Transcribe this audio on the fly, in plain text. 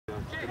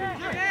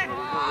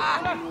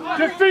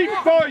Defeat,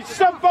 boys!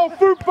 Simple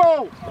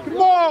football! Come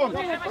on!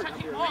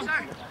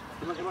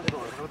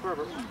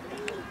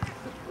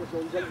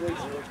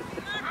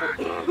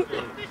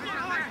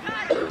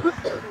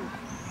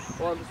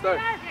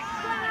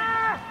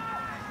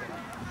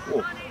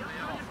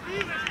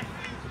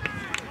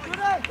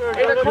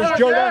 Here's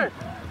Jordan.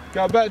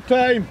 Got a bit of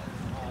time.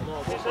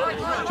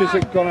 Just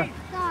it, Connor.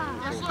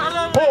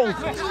 Hold!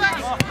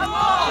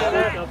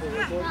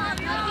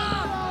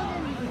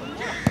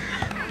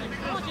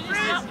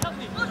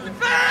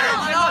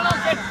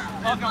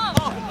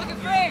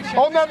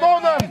 On them,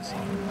 on them!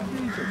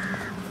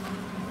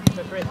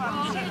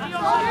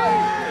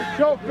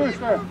 Shot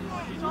booster!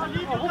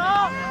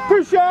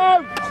 Push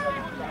out!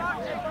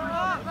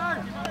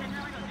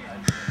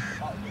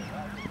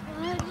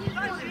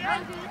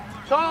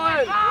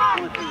 Solid!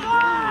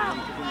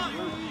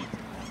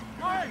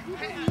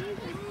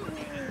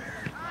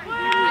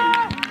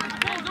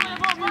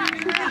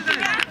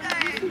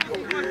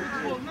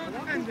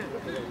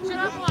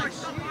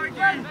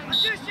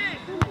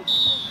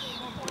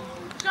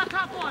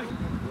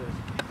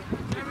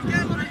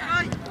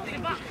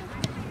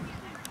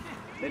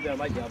 Maybe I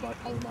might get about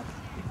how much.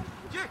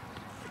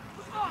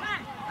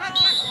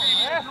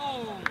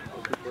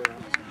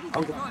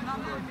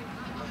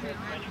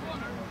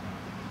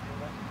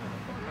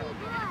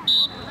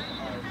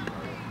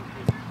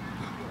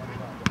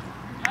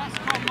 Yes,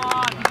 come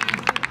on.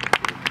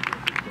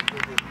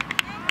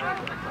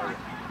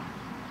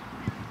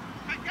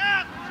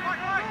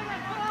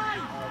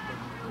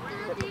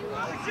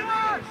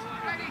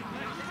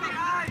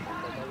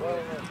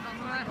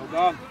 Well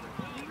done.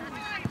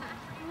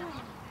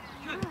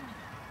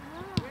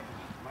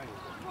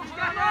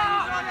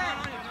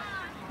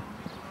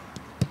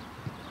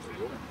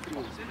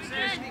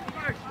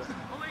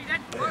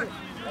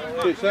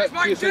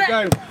 Sit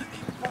down.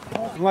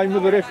 In line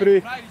with the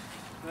referee.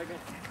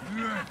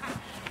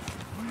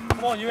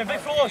 Come on, you're in big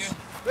force.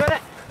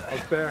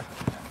 That's fair.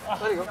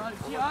 There you go. Come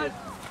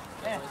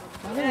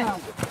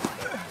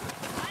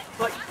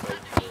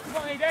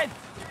on, Eden.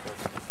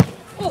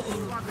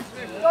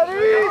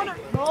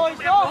 No, he's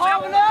not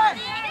having it.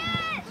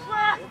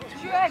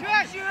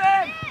 Shoot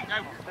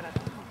him.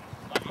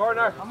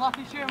 Corner. I'm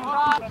lucky shooting with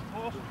that.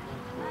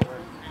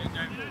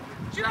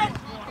 Shoot it.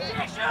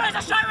 Shoot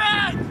it. Shoot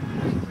it.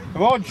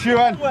 Come on,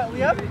 Shuan.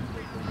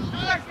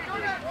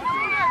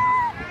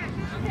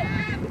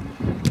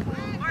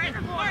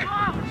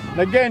 And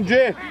again,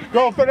 Jay,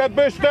 go for the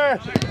booster.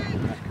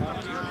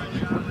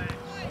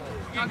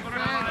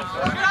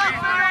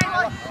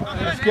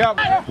 Let's get up.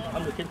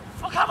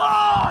 Oh, come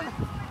on!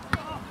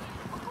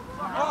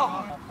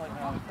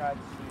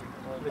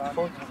 With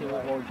 42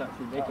 awards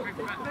actually make it.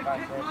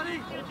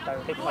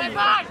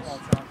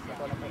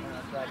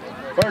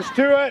 First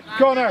to it,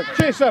 Connor,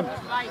 chase him.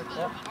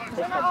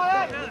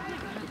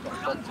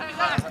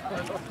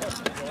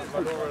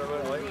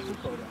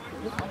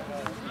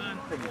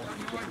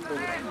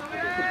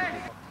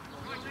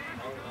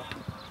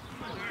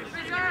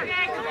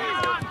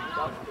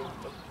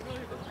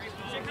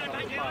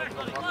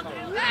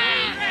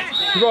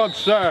 Come on,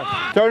 sir.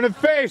 Turn the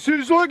face.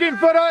 Who's looking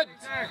for it?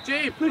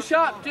 Jay, push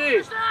up,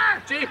 Jay.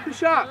 Jay,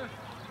 push up.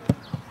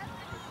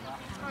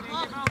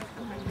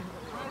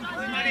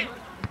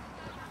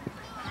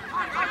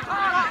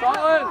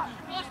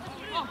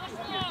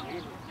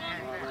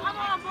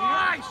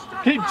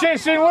 Keep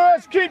chasing,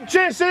 Lewis. Keep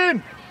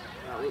chasing.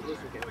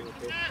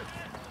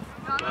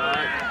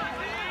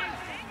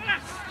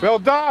 Well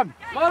done.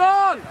 Come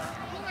on.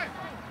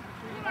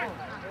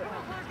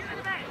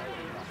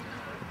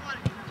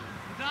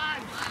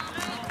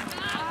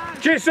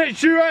 Chase it,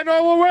 shoot it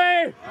all the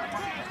way.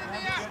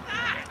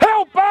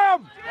 Help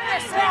him.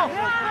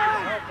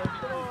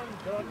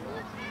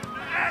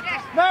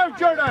 Now,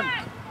 Jordan.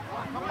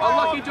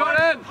 Unlucky,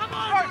 Jordan. Come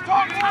on,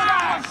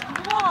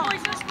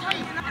 boys, let's play.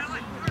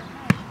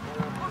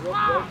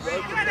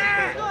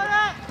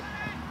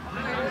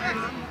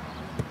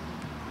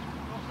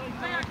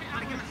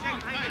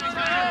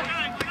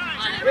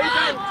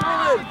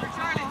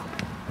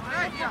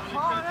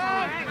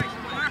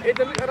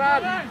 Eden, look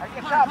around.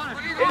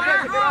 Eden,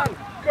 look around.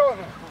 Go on.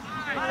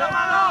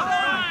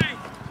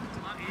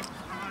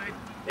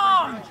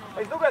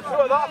 He's not going to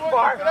throw that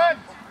far. He's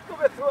not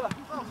going to throw it.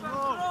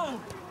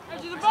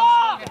 Into the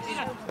box.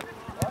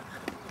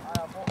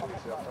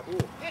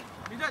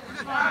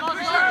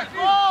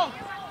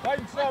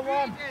 Find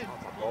someone.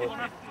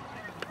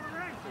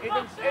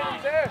 Eden's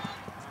there.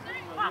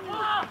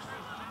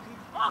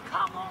 Oh,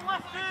 come on,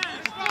 lefty!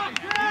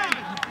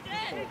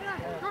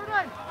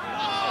 Jordan!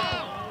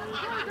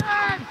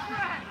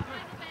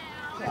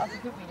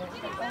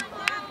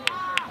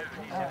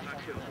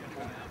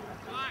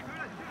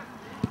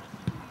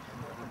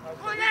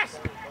 Oh, yes!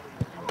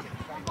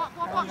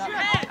 One,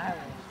 shoot it!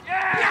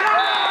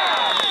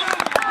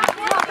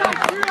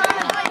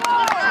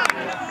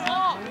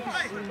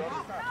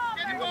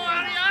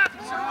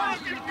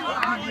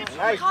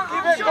 Nice.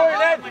 Keep it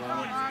going, Ed.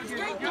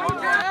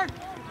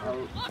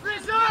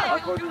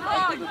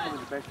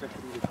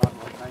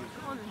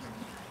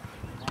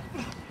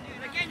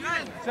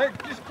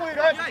 Just clear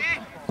it.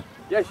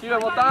 Yes, you,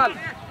 well done.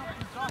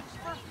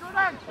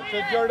 That's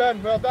it,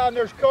 Jordan. Well done.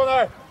 There's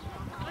Connor.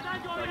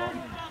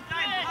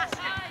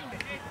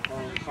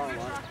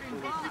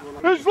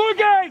 Who's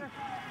looking?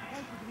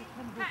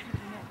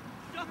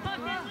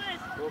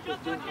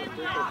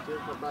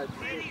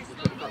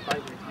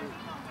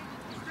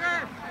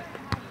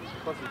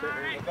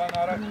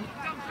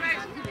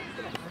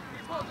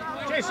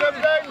 Chase him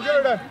down,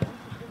 Jordan.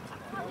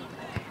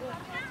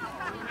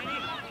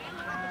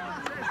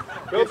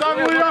 Well done,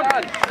 William.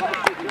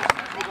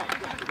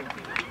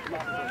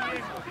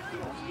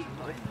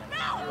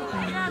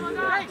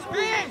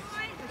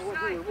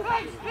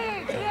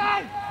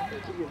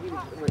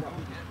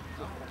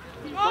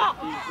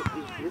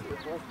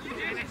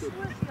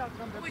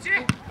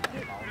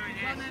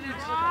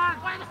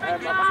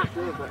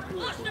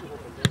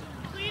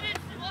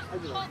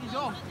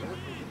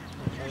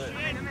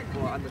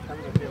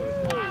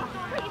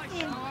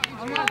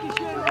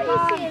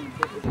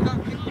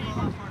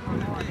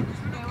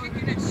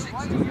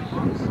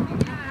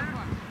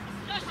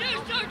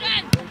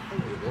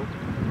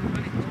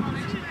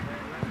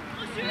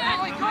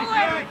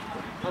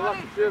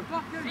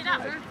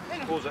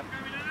 Pause it.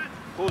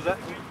 Pause it.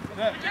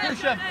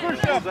 Push him. Push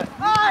him.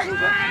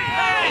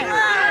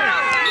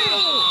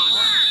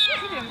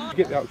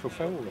 Get the actual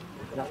foul.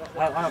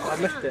 I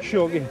missed it.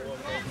 Sure, yeah.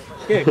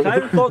 Yeah, can I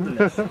record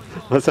this?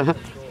 What's that?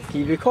 Can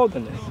you record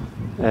this?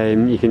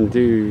 You can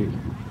do.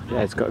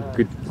 Yeah, it's got a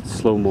good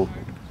slow mo.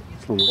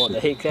 Slow motion.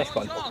 What, the HX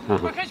one?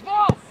 Merkinch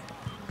ball!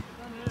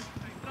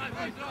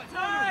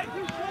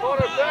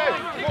 Connor,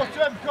 go to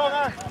him,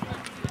 Connor.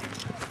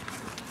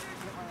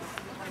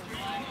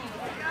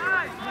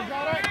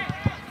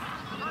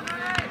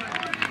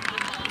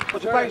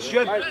 What's your pace,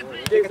 Jun?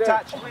 Take a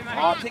touch.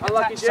 Oh, take a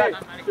touch, son.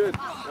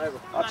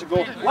 That's a go.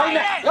 Line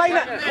it, line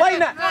it,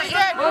 line it.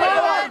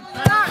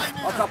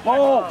 That's a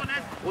ball.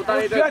 Well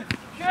done, Jun.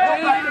 Back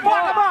him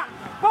up,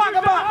 back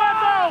him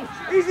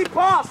up. Easy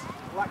pass.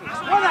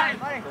 Run it.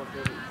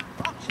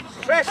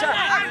 Pressure.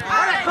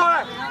 Run it,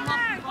 Connor.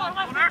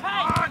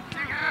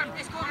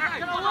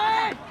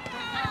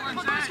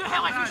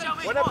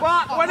 Win it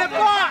back, win it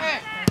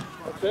back.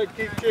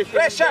 Keep chasing.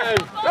 Pressure,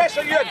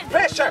 pressure, Jun,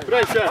 pressure.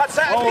 Pressure. That's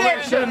it. Oh,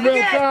 that's it,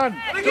 well done.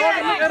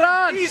 Jordan, make a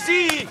run.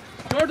 Easy.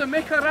 Jordan,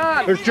 make a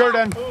run. There's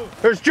Jordan.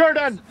 There's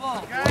Jordan.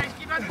 Well,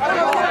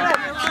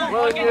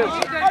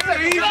 that's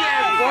an easy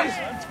one, boys.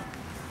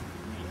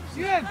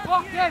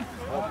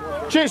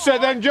 Chase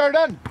it then,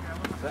 Jordan.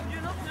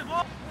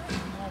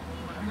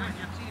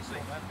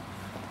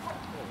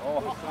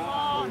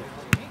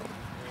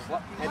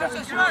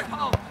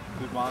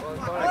 Good man.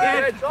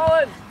 Again,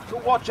 Colin.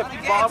 Don't watch it, man.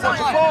 Watch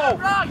the ball.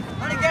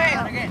 Run again.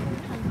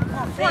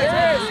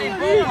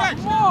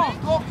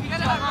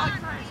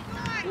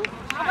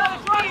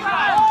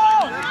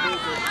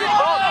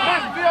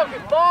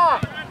 Good ball.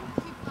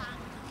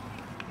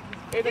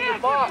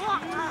 Good ball.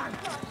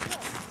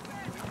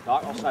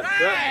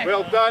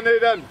 Well done,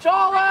 Aidan.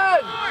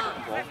 Colin.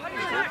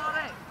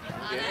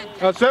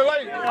 That's it,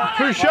 like.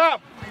 Push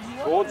up.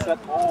 Oh,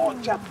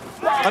 chap.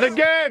 And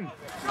again.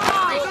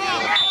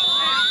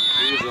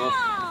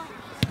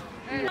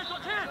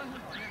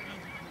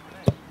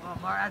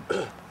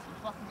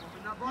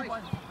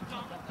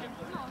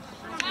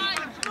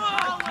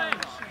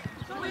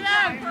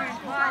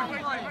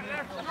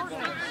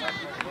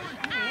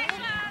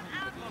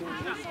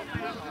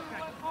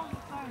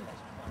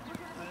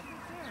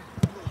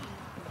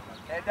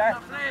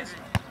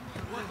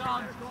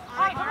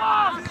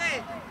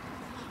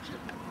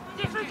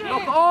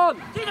 Knock on.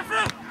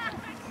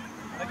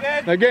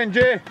 Again,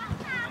 Jay.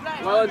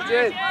 Well done,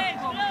 Jay.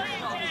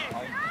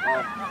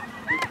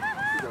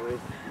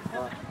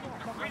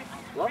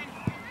 What?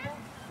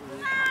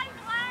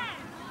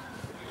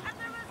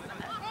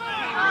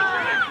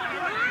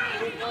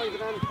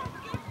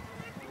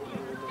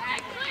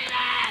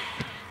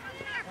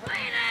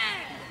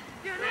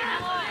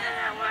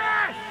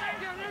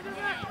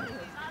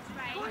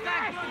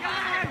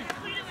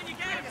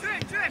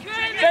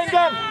 Send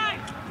him.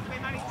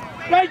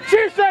 Right,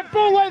 chase that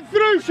ball in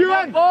through,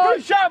 Sean.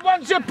 Push up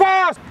once you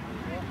pass.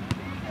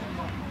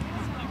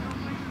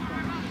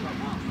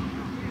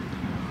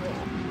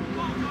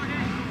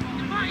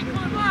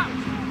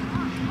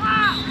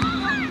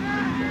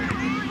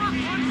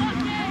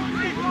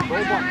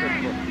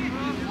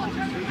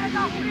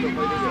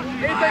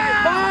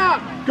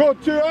 Go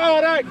to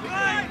Eric.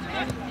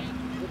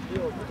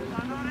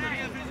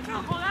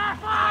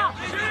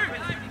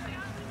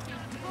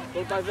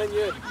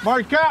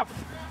 Mark up.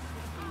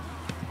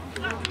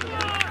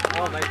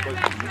 Oh, nice boy.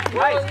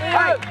 Hey.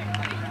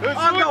 Who's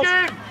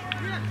looking?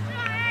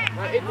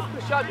 Right, Aidan,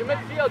 push up. You're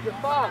midfield. You're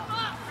far.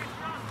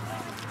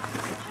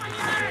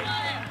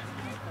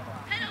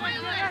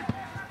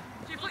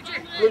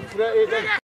 Look for it, Aidan.